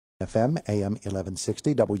FM, AM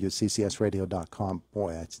 1160, WCCSradio.com.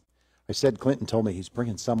 Boy, I said Clinton told me he's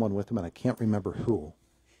bringing someone with him, and I can't remember who.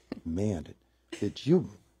 Man, did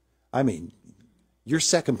you? I mean, you're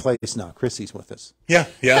second place now. Chrissy's with us. Yeah.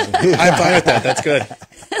 I'm fine with that. That's good.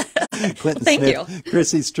 Clinton Thank Smith, you.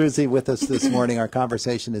 Chrissy Struzzi with us this morning. Our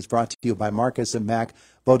conversation is brought to you by Marcus & Mack,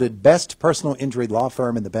 voted best personal injury law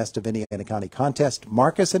firm in the Best of Indiana County contest.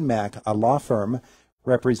 Marcus & Mack, a law firm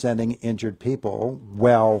representing injured people.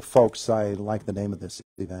 Well, folks, I like the name of this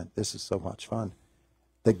event. This is so much fun.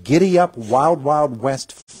 The Giddy Up Wild Wild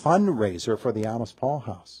West fundraiser for the Alice Paul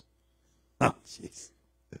House. Oh, jeez.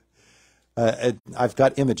 I've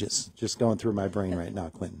got images just going through my brain right now,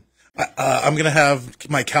 Clinton. I'm going to have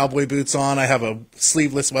my cowboy boots on. I have a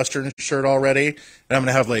sleeveless Western shirt already, and I'm going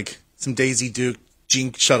to have like some Daisy Duke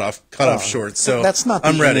jean cut-off shorts. So that's not the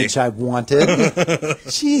I'm ready. image I wanted.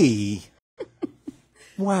 Gee.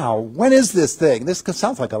 Wow. When is this thing? This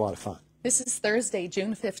sounds like a lot of fun. This is Thursday,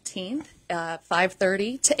 June 15th,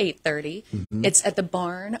 5:30 to 8:30. Mm-hmm. It's at the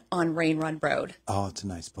barn on Rain Run Road. Oh, it's a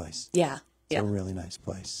nice place. Yeah. It's a really nice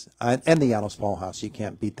place. And the Alice Paul House, you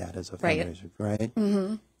can't beat that as a fundraiser, right?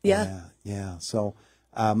 Mm-hmm. Yeah. Yeah. So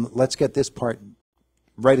let's get this part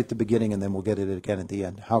right at the beginning, and then we'll get it again at the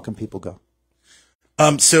end. How can people go?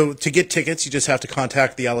 So to get tickets, you just have to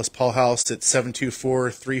contact the Alice Paul House at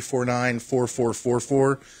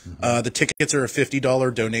 724-349-4444. The tickets are a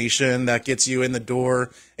 $50 donation. That gets you in the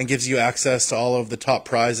door and gives you access to all of the top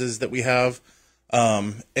prizes that we have.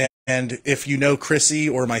 And if you know Chrissy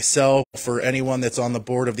or myself or anyone that's on the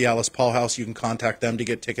board of the Alice Paul House, you can contact them to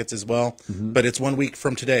get tickets as well. But it's 1 week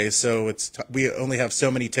from today, so we only have so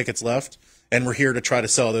many tickets left, and we're here to try to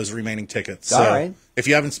sell those remaining tickets. So all right. If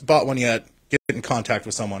you haven't bought one yet, get in contact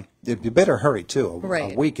with someone. You better hurry, too.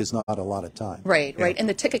 Right. A week is not a lot of time. Right. And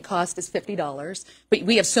the ticket cost is $50. But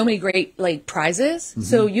we have so many great prizes,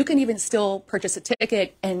 so you can even still purchase a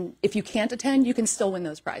ticket, and if you can't attend, you can still win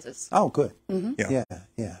those prizes. Oh, good. Yeah.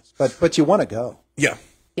 Yeah. But you want to go. Yeah.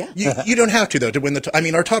 Yeah. You don't have to, though, to win I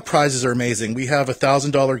mean, our top prizes are amazing. We have a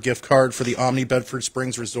 $1,000 gift card for the Omni Bedford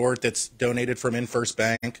Springs Resort that's donated from InFirst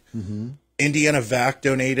Bank. Indiana Vac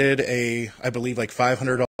donated I believe, like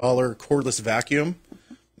 $500 cordless vacuum.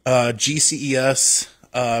 GCES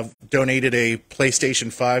donated a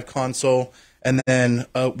PlayStation 5 console. And then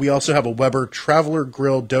we also have a Weber Traveler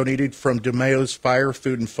Grill donated from DeMayo's Fire,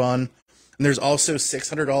 Food, and Fun. And there's also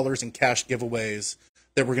 $600 in cash giveaways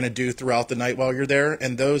that we're going to do throughout the night while you're there.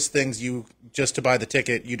 And those things, just to buy the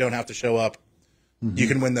ticket, you don't have to show up. You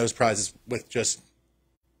can win those prizes with just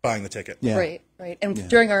buying the ticket. Yeah. Right. And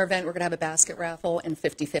during our event, we're going to have a basket raffle and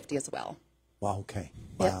 50-50 as well. Wow. Okay.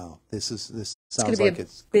 Wow. This sounds It's like going to be a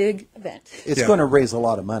big event. It's going to raise a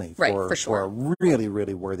lot of money for for sure. a really,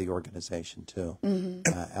 really worthy organization, too.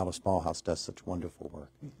 Alice Paul House does such wonderful work.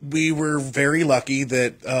 We were very lucky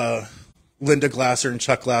that Linda Glasser and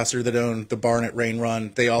Chuck Glasser that own the barn at Rain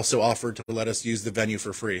Run, they also offered to let us use the venue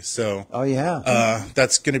for free. So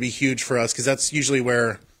that's going to be huge for us, because that's usually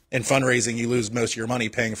where in fundraising you lose most of your money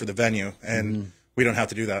paying for the venue, and we don't have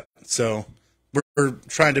to do that. So we're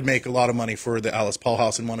trying to make a lot of money for the Alice Paul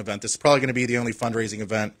House in one event. This is probably going to be the only fundraising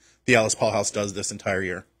event the Alice Paul House does this entire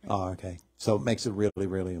year. Oh, okay. So it makes it really,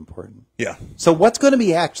 really important. Yeah. So what's going to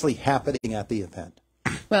be actually happening at the event?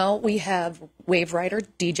 Well, we have Wave Rider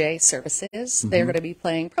DJ services. They're going to be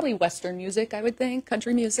playing probably Western music, I would think,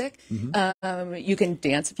 country music. You can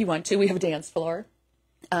dance if you want to. We have a dance floor.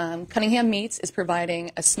 Cunningham Meats is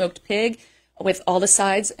providing a smoked pig with all the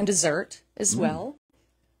sides and dessert as well.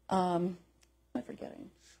 What am I forgetting?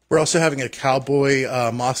 We're also having a cowboy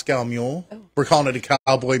Moscow Mule. We're calling it a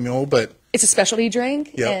cowboy mule, but it's a specialty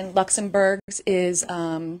drink. Yep. And Luxembourg's is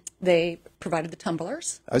they provided the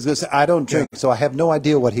tumblers. I was going to say, I don't drink, so I have no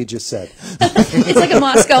idea what he just said. It's like a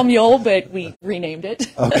Moscow Mule, but we renamed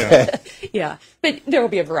it. Okay. Yeah. But there will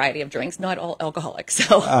be a variety of drinks, not all alcoholic.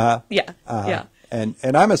 So, yeah. And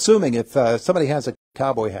I'm assuming if somebody has a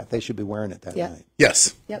cowboy hat, they should be wearing it that night.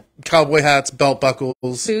 Yes. Yep. Cowboy hats, belt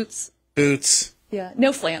buckles, boots. Yeah.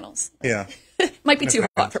 No flannels. Yeah. Might be too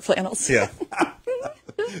hot for flannels. Yeah.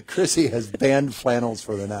 Chrissy has banned flannels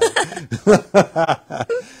for the night.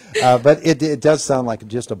 But it does sound like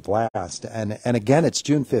just a blast. And again, it's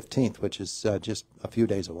June 15th, which is just a few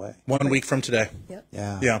days away. 1 week from today. Yep.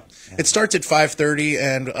 Yeah. It starts at 5:30,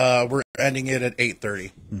 and we're ending it at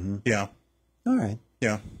 8:30. Yeah. All right.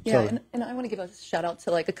 Yeah. Yeah, and I want to give a shout out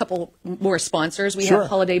to a couple more sponsors. We have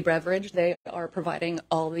Holiday Beverage. They are providing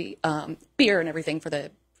all the beer and everything for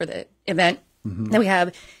the event. Then we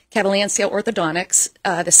have Catalancia Orthodontics,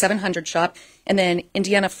 the 700 shop, and then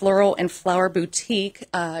Indiana Floral and Flower Boutique.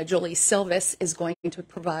 Julie Silvis is going to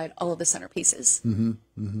provide all of the centerpieces.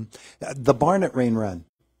 The barn at Rain Run,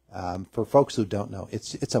 for folks who don't know,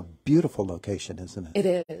 it's a beautiful location, isn't it?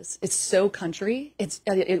 It is. It's so country.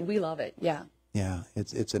 We love it. Yeah. Yeah,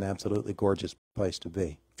 it's an absolutely gorgeous place to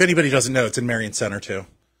be. If anybody doesn't know, it's in Marion Center too.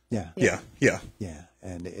 Yeah. Yeah.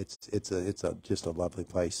 And it's just a lovely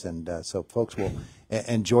place, and so folks will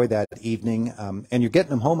enjoy that evening. And you're getting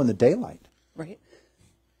them home in the daylight, right?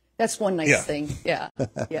 That's one nice thing. Yeah,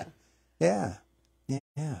 yeah.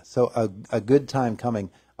 So a good time coming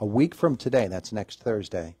a week from today. That's next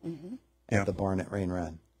Thursday at the barn at Rain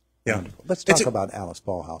Run. Yeah. Wonderful. Let's talk about Alice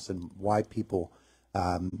Paul House and why people,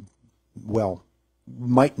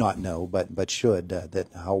 might not know, but should, that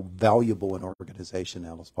how valuable an organization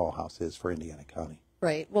Alice Paul House is for Indiana County.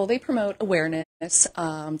 Right. Well, they promote awareness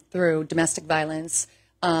through domestic violence,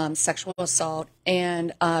 sexual assault,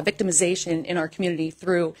 and victimization in our community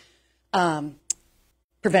through primary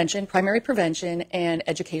prevention, and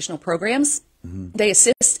educational programs. They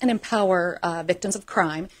assist and empower victims of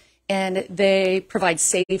crime, and they provide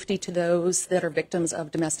safety to those that are victims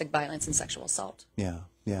of domestic violence and sexual assault. Yeah.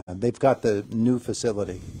 They've got the new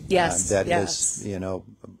facility. Yes. Is,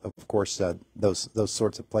 of course, those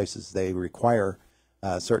sorts of places, they require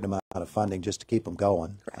a certain amount of funding just to keep them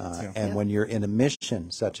going. And when you're in a mission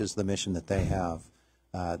such as the mission that they have,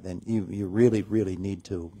 then you really, really need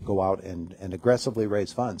to go out and aggressively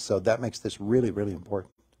raise funds. So that makes this really, really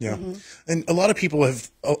important. Yeah. And a lot of people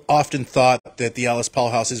have often thought that the Alice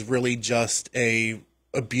Paul House is really just a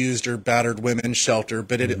abused or battered women's shelter,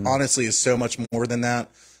 but it honestly is so much more than that.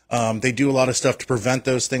 They do a lot of stuff to prevent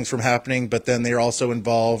those things from happening, but then they're also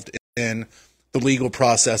involved in the legal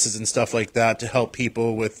processes and stuff like that to help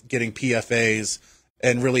people with getting PFAs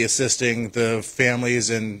and really assisting the families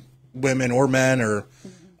and women or men or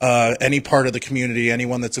any part of the community,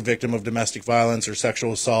 anyone that's a victim of domestic violence or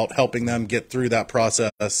sexual assault, helping them get through that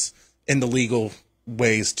process in the legal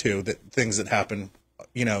ways too, that things that happen,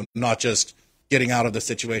 not just getting out of the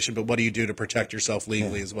situation, but what do you do to protect yourself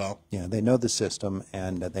legally as well? Yeah, they know the system,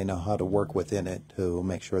 and they know how to work within it to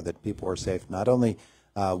make sure that people are safe, not only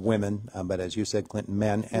women, but as you said, Clinton,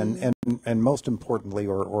 men, and most importantly,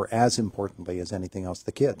 or as importantly as anything else,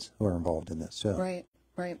 the kids who are involved in this. So. Right.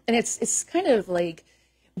 And it's kind of like,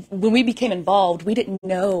 when we became involved, we didn't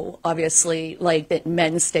know, obviously, like that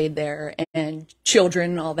men stayed there and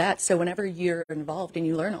children and all that. So whenever you're involved and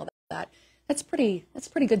you learn all that, that's pretty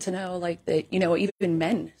good to know, like that, even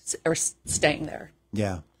men are staying there.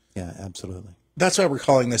 Yeah, absolutely. That's why we're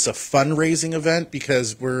calling this a fundraising event,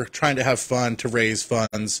 because we're trying to have fun to raise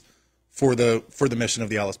funds for the mission of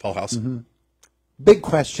the Alice Paul House. Big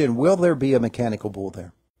question, will there be a mechanical bull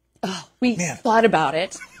there? Oh, we thought about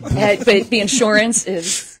it, but the insurance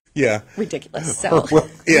is ridiculous. So.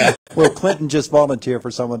 Will Clinton just volunteer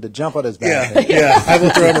for someone to jump on his back? Yeah. I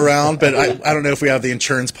will throw him around, but I don't know if we have the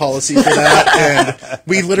insurance policy for that. And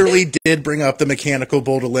we literally did bring up the mechanical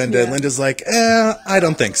bull to Linda. And Linda's like, I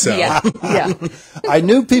don't think so. Yeah. I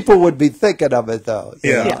knew people would be thinking of it, though.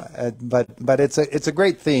 But it's a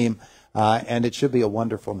great theme. And it should be a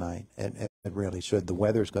wonderful night. It really should. The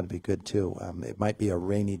weather's going to be good, too. It might be a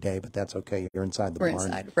rainy day, but that's okay. You're inside the barn.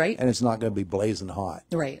 Inside, right? And it's not going to be blazing hot.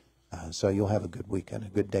 Right. So you'll have a good weekend, a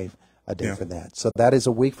good day for that. So that is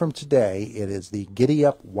a week from today. It is the Giddy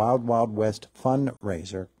Up Wild Wild West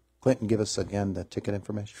fundraiser. Clinton, give us again the ticket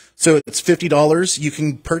information. So it's $50. You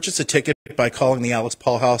can purchase a ticket by calling the Alice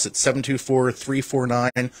Paul House at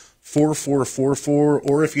 724-349-4444.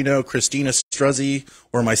 Or if you know Christina Struzzi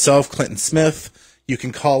or myself, Clinton Smith, you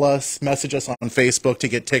can call us, message us on Facebook to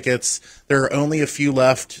get tickets. There are only a few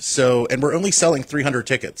left, and we're only selling 300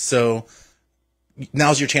 tickets. So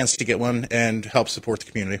now's your chance to get one and help support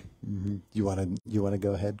the community. You want to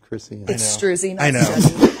go ahead, Chrissy? It's Struzzi, not I know.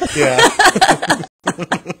 Struzzi. Yeah.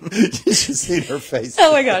 You should see her face.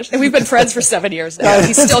 Oh my gosh. And we've been friends for 7 years now.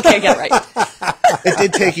 He still can't get it right. It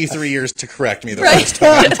did take you 3 years to correct me the first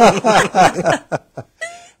time.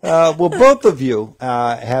 Well, both of you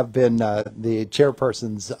have been the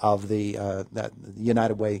chairpersons of the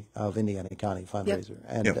United Way of Indiana County fundraiser.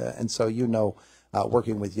 And so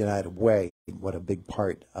working with United Way, what a big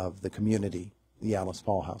part of the community the Alice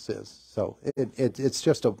Paul House is. So it's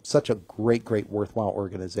just such a great, worthwhile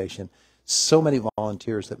organization. So many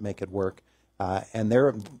volunteers that make it work. And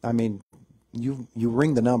you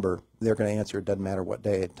ring the number, they're going to answer. It doesn't matter what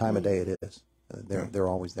time of day it is. They're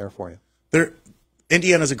always there for you.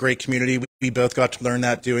 Indiana's a great community. We both got to learn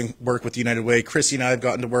that doing work with United Way. Chrissy and I have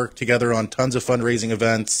gotten to work together on tons of fundraising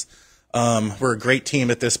events. We're a great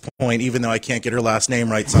team at this point, even though I can't get her last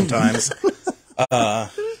name right sometimes.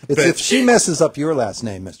 If she messes up your last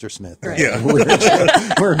name, Mr. Smith, Right. Yeah.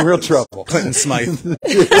 we're in real trouble. Clinton Smythe.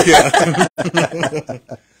 Yeah.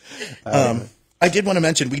 I did want to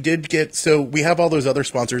mention, we have all those other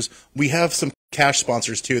sponsors. We have some cash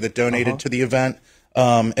sponsors too that donated to the event.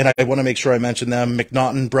 And I want to make sure I mention them.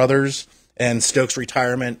 McNaughton Brothers and Stokes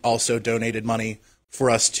Retirement also donated money for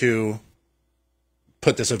us to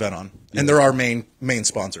put this event on. And they're our main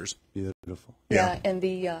sponsors. Beautiful. Yeah, and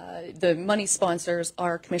the money sponsors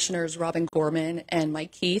are Commissioners Robin Gorman and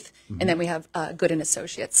Mike Keith, and then we have Good and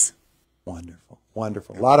Associates. Wonderful.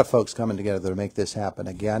 Wonderful. A lot of folks coming together to make this happen.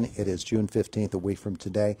 Again, it is June 15th, a week from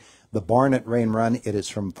today. The Barn at Rain Run, it is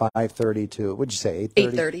from 5:30 to, what'd you say,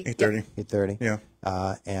 8:30? 8:30. 8:30. Yeah.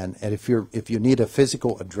 And if you need a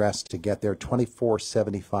physical address to get there,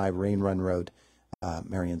 2475 Rain Run Road,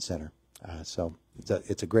 Marion Center. So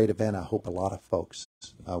it's a great event. I hope a lot of folks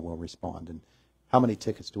will respond. And how many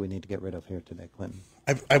tickets do we need to get rid of here today, Clinton?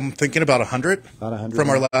 I'm thinking about 100. About 100 from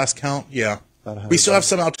our last count. Yeah. We still have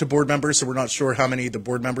some out to board members, so we're not sure how many the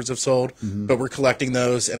board members have sold, but we're collecting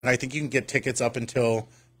those. And I think you can get tickets up until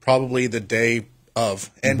probably the day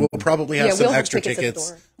of. And we'll probably have some extra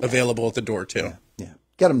tickets available at the door, too. Yeah.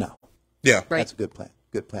 Get them now. Yeah. Right. That's a good plan.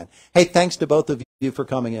 Good plan. Hey, thanks to both of you for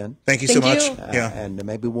coming in. Thank you so much. Yeah. And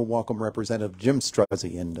maybe we'll welcome Representative Jim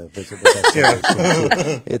Struzzi in to visit with us.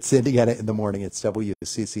 It's Indiana in the Morning. It's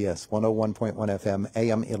WCCS 101.1 FM,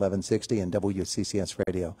 AM 1160, and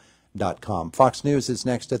WCCSradio.com. Fox News is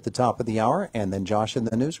next at the top of the hour, and then Josh in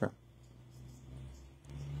the newsroom.